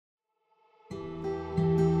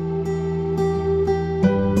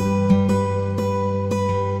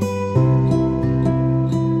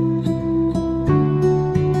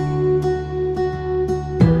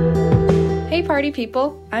party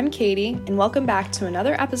people, I'm Katie, and welcome back to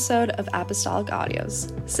another episode of Apostolic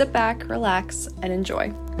Audios. Sit back, relax, and enjoy.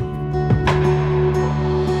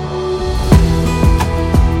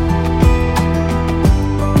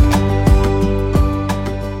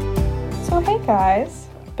 So hey guys,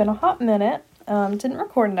 been a hot minute. Didn't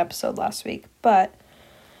record an episode last week, but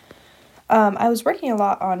I was working a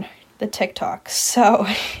lot on the TikTok, so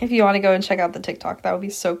if you want to go and check out the TikTok, that would be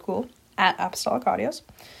so cool, at Apostolic Audios.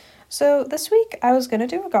 So this week I was going to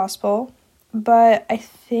do a gospel, but I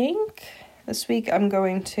think this week I'm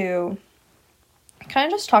going to kind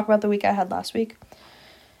of just talk about the week I had last week,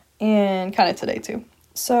 and kind of today too.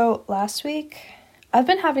 So last week, I've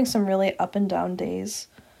been having some really up and down days.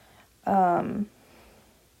 I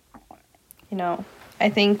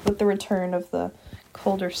think with the return of the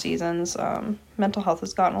colder seasons, mental health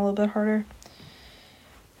has gotten a little bit harder.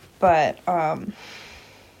 But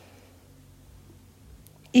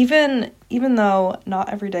even though not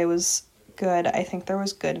every day was good, I think there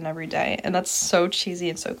was good in every day. And that's so cheesy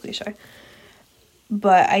and so cliche.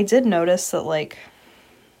 But I did notice that,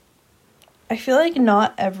 I feel like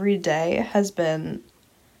not every day has been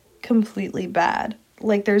completely bad.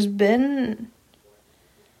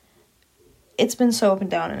 It's been so up and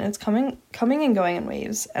down, and it's coming and going in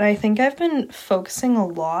waves. And I think I've been focusing a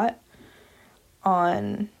lot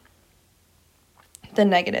on the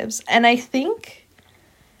negatives. And I think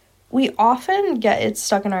we often get it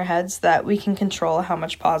stuck in our heads that we can control how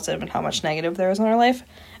much positive and how much negative there is in our life.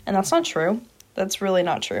 And that's not true. That's really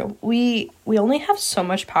not true. We only have so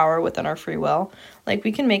much power within our free will.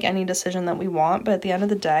 We can make any decision that we want, but at the end of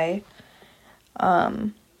the day,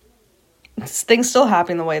 things still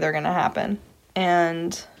happen the way they're going to happen.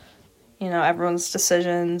 And, everyone's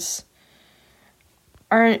decisions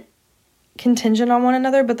aren't contingent on one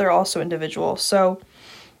another, but they're also individual. So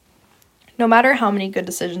no matter how many good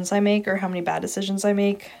decisions I make or how many bad decisions I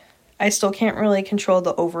make, I still can't really control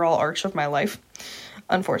the overall arch of my life,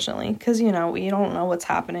 unfortunately, because, we don't know what's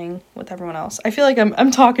happening with everyone else. I feel like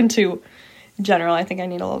I'm talking too general. I think I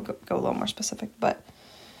need to go a little more specific, but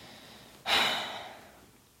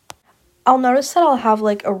I'll notice that I'll have,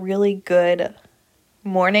 a really good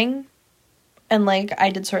morning, and, I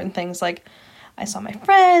did certain things, I saw my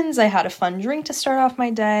friends, I had a fun drink to start off my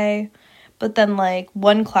day, but then,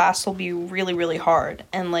 one class will be really, really hard,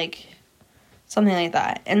 and, something like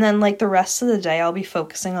that, and then, the rest of the day, I'll be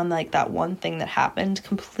focusing on, that one thing that happened,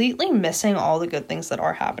 completely missing all the good things that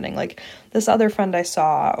are happening, this other friend I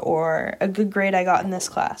saw, or a good grade I got in this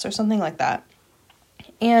class, or something like that,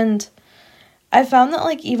 and I found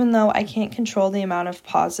that, even though I can't control the amount of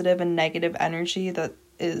positive and negative energy that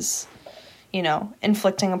is,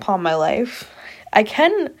 inflicting upon my life, I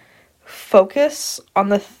can focus on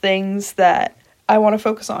the things that I want to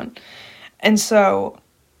focus on. And so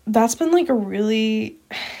that's been, a really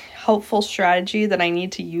helpful strategy that I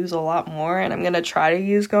need to use a lot more, and I'm going to try to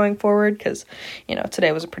use going forward, because,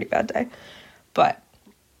 today was a pretty bad day. But,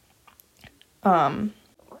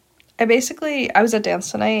 I was at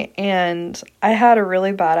dance tonight, and I had a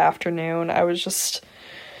really bad afternoon. I was just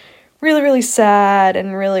really, really sad,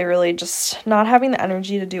 and really, really just not having the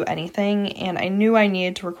energy to do anything, and I knew I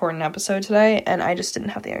needed to record an episode today, and I just didn't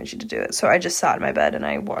have the energy to do it. So I just sat in my bed, and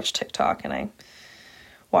I watched TikTok, and I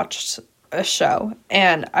watched a show,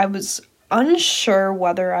 and I was unsure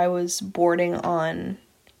whether I was bordering on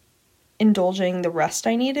indulging the rest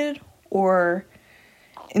I needed, or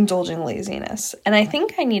indulging laziness. And I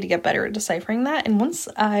think I need to get better at deciphering that. And once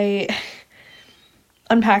I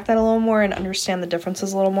unpack that a little more and understand the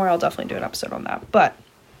differences a little more, I'll definitely do an episode on that. But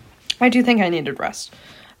I do think I needed rest.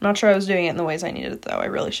 I'm not sure I was doing it in the ways I needed it, though. I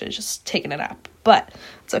really should have just taken a nap. But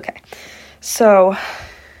it's okay. So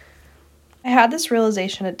I had this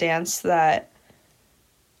realization at dance that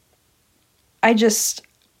I was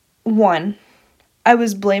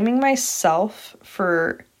blaming myself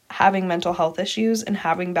for having mental health issues and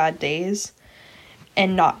having bad days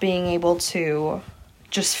and not being able to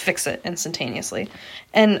just fix it instantaneously.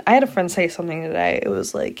 And I had a friend say something today. It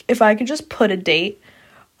was if I could just put a date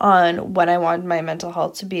on when I wanted my mental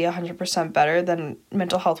health to be 100% better, then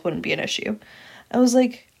mental health wouldn't be an issue. I was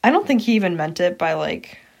I don't think he even meant it by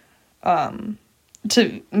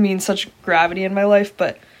to mean such gravity in my life,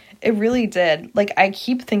 but it really did. I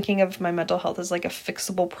keep thinking of my mental health as, a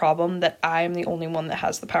fixable problem that I am the only one that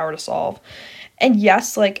has the power to solve. And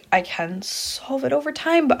yes, I can solve it over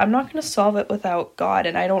time, but I'm not going to solve it without God,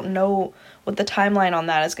 and I don't know what the timeline on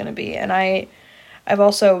that is going to be. And I've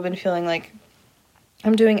also been feeling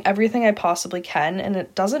I'm doing everything I possibly can, and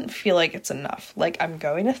it doesn't feel like it's enough. I'm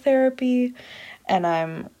going to therapy, and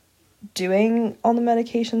I'm doing all the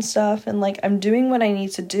medication stuff, and I'm doing what I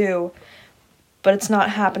need to do, but it's not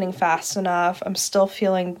happening fast enough. I'm still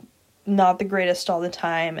feeling not the greatest all the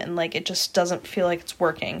time, and like it just doesn't feel like it's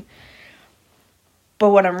working. But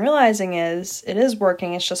what I'm realizing is it is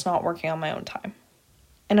working, it's just not working on my own time.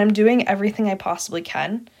 And I'm doing everything I possibly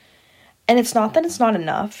can. And it's not that it's not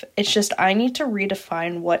enough, it's just I need to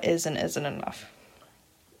redefine what is and isn't enough.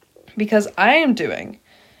 Because I am doing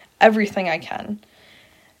everything I can.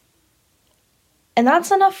 And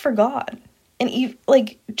that's enough for God. And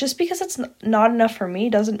like, just because it's not enough for me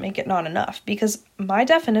doesn't make it not enough. Because my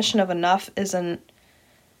definition of enough it's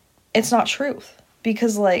not truth.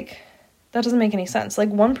 Because, like, that doesn't make any sense. Like,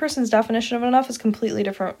 one person's definition of enough is completely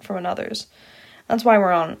different from another's. That's why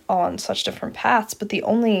we're all on such different paths. But the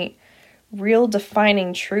only real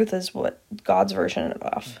defining truth is what God's version of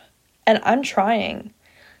enough. And I'm trying.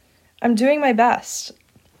 I'm doing my best.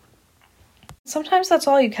 Sometimes that's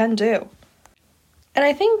all you can do. And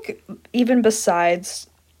I think even besides,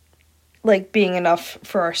 like, being enough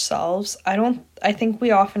for ourselves, I think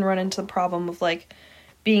we often run into the problem of, like,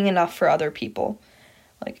 being enough for other people.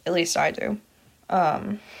 Like, at least I do.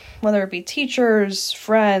 Whether it be teachers,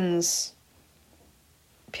 friends,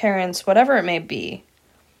 parents, whatever it may be.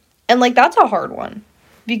 And, like, that's a hard one.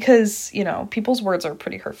 Because, you know, people's words are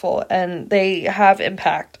pretty hurtful and they have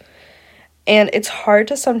impact. And it's hard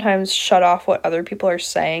to sometimes shut off what other people are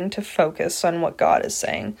saying to focus on what God is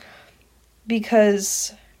saying.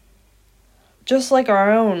 Because just like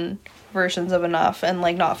our own versions of enough and,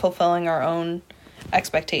 like, not fulfilling our own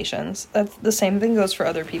expectations, that's the same thing goes for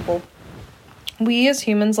other people. We as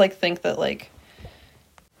humans, like, think that, like,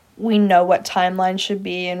 we know what timeline should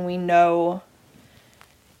be and we know,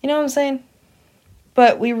 you know what I'm saying?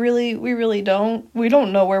 But we really don't. We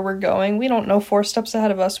don't know where we're going. We don't know 4 steps ahead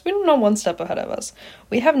of us. We don't know 1 step ahead of us.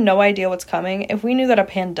 We have no idea what's coming. If we knew that a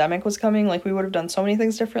pandemic was coming, like, we would have done so many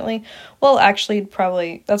things differently. Well, actually,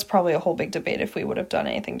 that's probably a whole big debate if we would have done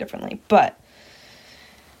anything differently. But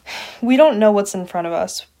we don't know what's in front of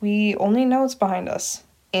us. We only know what's behind us.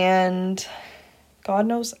 And God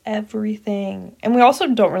knows everything. And we also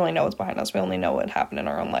don't really know what's behind us. We only know what happened in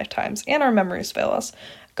our own lifetimes. And our memories fail us.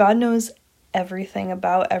 God knows everything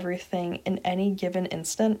about everything in any given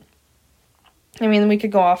instant. I mean, we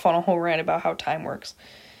could go off on a whole rant about how time works.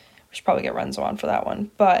 We should probably get Renzo on for that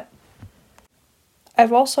one. But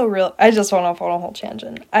I've also I just went off on a whole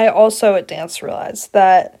tangent. I also at dance realized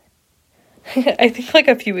that I think like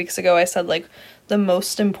a few weeks ago I said, like, the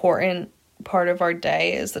most important part of our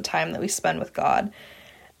day is the time that we spend with God.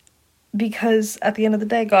 Because at the end of the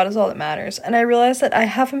day, God is all that matters. And I realized that I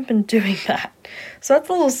haven't been doing that. So that's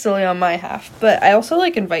a little silly on my half. But I also,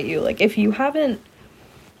 like, invite you, like, if you haven't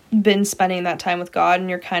been spending that time with God and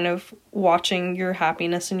you're kind of watching your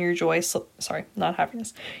happiness and your joy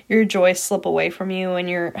your joy slip away from you and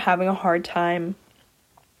you're having a hard time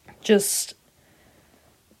just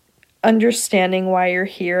understanding why you're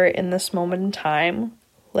here in this moment in time,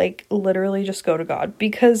 like, literally just go to God.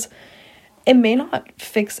 Because it may not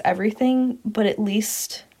fix everything, but at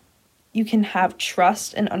least you can have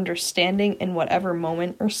trust and understanding in whatever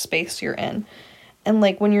moment or space you're in. And,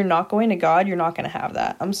 like, when you're not going to God, you're not going to have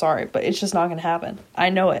that. I'm sorry, but it's just not going to happen. I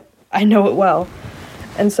know it. I know it well.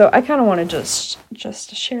 And so I kind of want to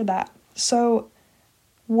just share that. So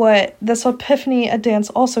what this epiphany at dance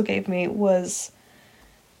also gave me was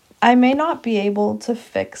I may not be able to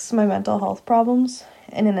fix my mental health problems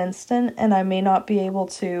in an instant, and I may not be able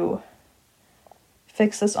to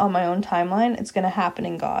fix this on my own timeline. It's going to happen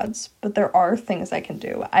in God's. But there are things I can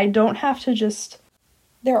do.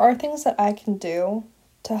 There are things that I can do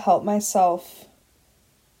to help myself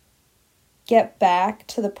get back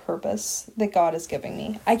to the purpose that God is giving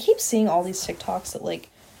me. I keep seeing all these TikToks that, like,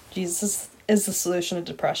 Jesus is the solution to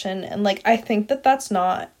depression. And, like, I think that that's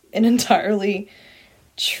not an entirely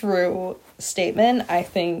true statement. I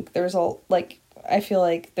think I feel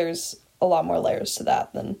like there's a lot more layers to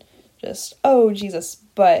that than just, oh, Jesus.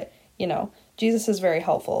 But, you know, Jesus is very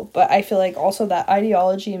helpful. But I feel like also that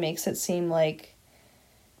ideology makes it seem like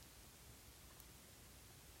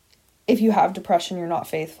if you have depression, you're not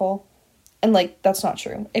faithful. And, like, that's not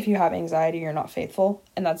true. If you have anxiety, you're not faithful.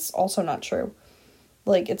 And that's also not true.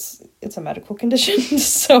 Like, it's a medical condition,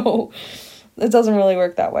 so it doesn't really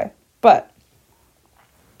work that way. But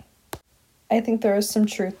I think there is some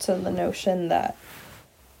truth to the notion that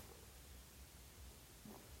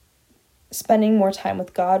spending more time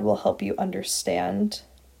with God will help you understand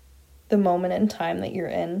the moment in time that you're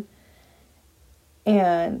in.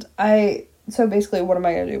 And so basically, what am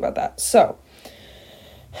I going to do about that? So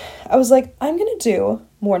I was like, I'm going to do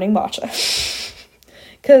morning matcha.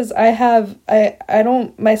 Because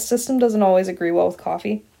my system doesn't always agree well with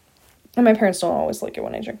coffee. And my parents don't always like it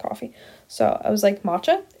when I drink coffee. So I was like,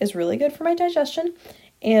 matcha is really good for my digestion,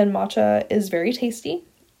 and matcha is very tasty.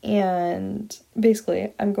 And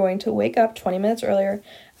basically, I'm going to wake up 20 minutes earlier.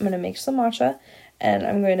 I'm going to make some matcha, and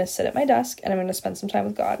I'm going to sit at my desk, and I'm going to spend some time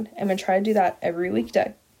with God. I'm going to try to do that every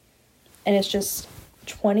weekday. And it's just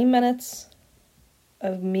 20 minutes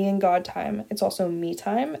of me and God time. It's also me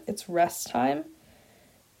time. It's rest time,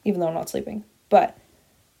 even though I'm not sleeping. But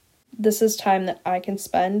this is time that I can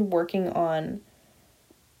spend working on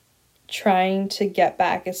trying to get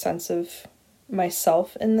back a sense of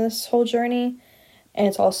myself in this whole journey. And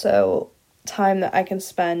it's also time that I can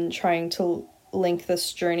spend trying to link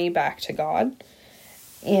this journey back to God.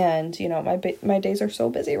 And, you know, my days are so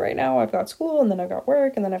busy right now. I've got school, and then I've got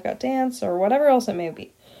work, and then I've got dance, or whatever else it may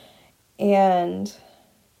be. And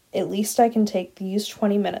at least I can take these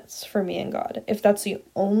 20 minutes for me and God. If that's the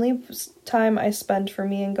only time I spend for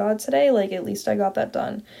me and God today, like, at least I got that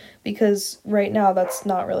done. Because right now, that's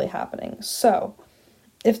not really happening. So,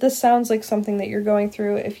 if this sounds like something that you're going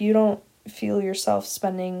through, if you don't feel yourself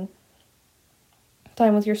spending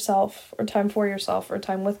time with yourself, or time for yourself, or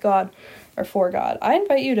time with God, or for God, I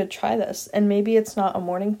invite you to try this. And maybe it's not a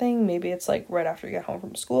morning thing. Maybe it's like right after you get home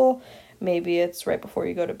from school. Maybe it's right before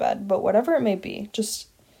you go to bed. But whatever it may be, just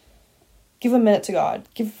give a minute to God.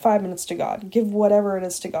 Give 5 minutes to God. Give whatever it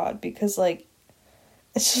is to God. Because, like,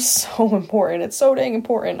 it's just so important. It's so dang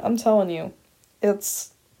important. I'm telling you.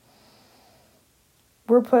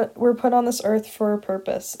 We're put on this earth for a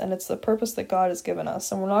purpose. And it's the purpose that God has given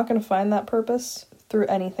us. And we're not going to find that purpose through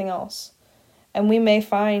anything else. And we may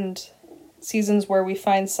find seasons where we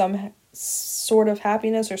find some sort of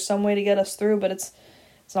happiness or some way to get us through, but it's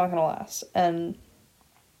not going to last. And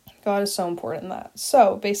God is so important in that.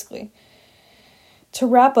 So basically, to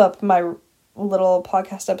wrap up my little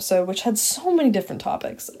podcast episode, which had so many different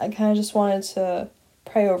topics, I kind of just wanted to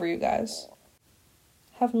pray over you guys.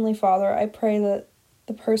 Heavenly Father, I pray that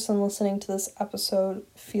the person listening to this episode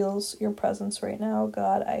feels your presence right now.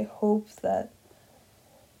 God, I hope that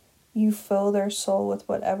you fill their soul with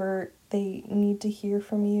whatever they need to hear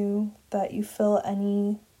from you, that you fill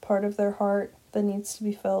any part of their heart that needs to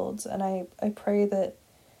be filled. And I pray that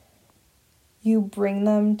you bring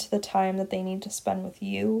them to the time that they need to spend with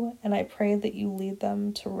you, and I pray that you lead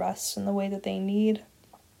them to rest in the way that they need.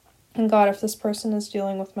 And God, if this person is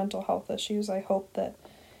dealing with mental health issues, I hope that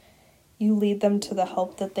you lead them to the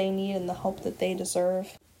help that they need and the help that they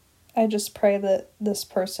deserve. I just pray that this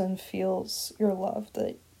person feels your love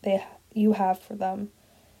that you have for them,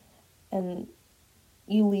 and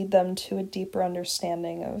you lead them to a deeper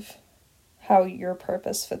understanding of how your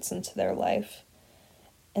purpose fits into their life,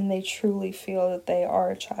 and they truly feel that they are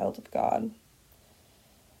a child of God.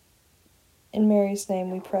 In Mary's name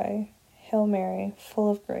we pray. Hail Mary, full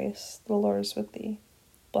of grace, the Lord is with thee.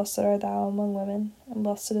 Blessed art thou among women, and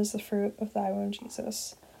blessed is the fruit of thy womb,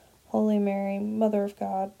 Jesus. Holy Mary, Mother of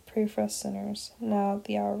God, pray for us sinners, now at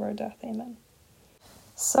the hour of our death. Amen.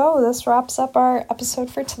 So this wraps up our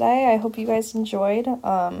episode for today. I hope you guys enjoyed.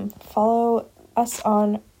 Follow us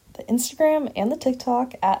on the Instagram and the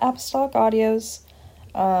TikTok at Apostolic Audios.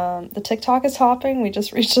 The TikTok is hopping. We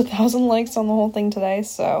just reached 1,000 likes on the whole thing today.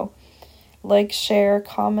 So like, share,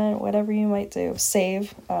 comment, whatever you might do.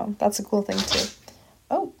 Save. That's a cool thing too.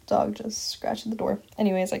 Oh, dog just scratched at the door.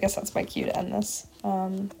 Anyways, I guess that's my cue to end this.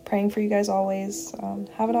 Praying for you guys always.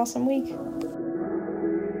 Have an awesome week.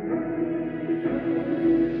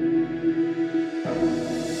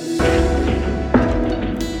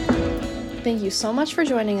 Thank you so much for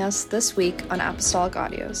joining us this week on Apostolic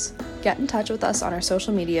Audios. Get in touch with us on our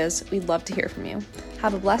social medias. We'd love to hear from you.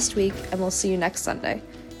 Have a blessed week, and we'll see you next Sunday.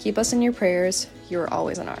 Keep us in your prayers. You are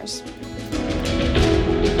always in ours.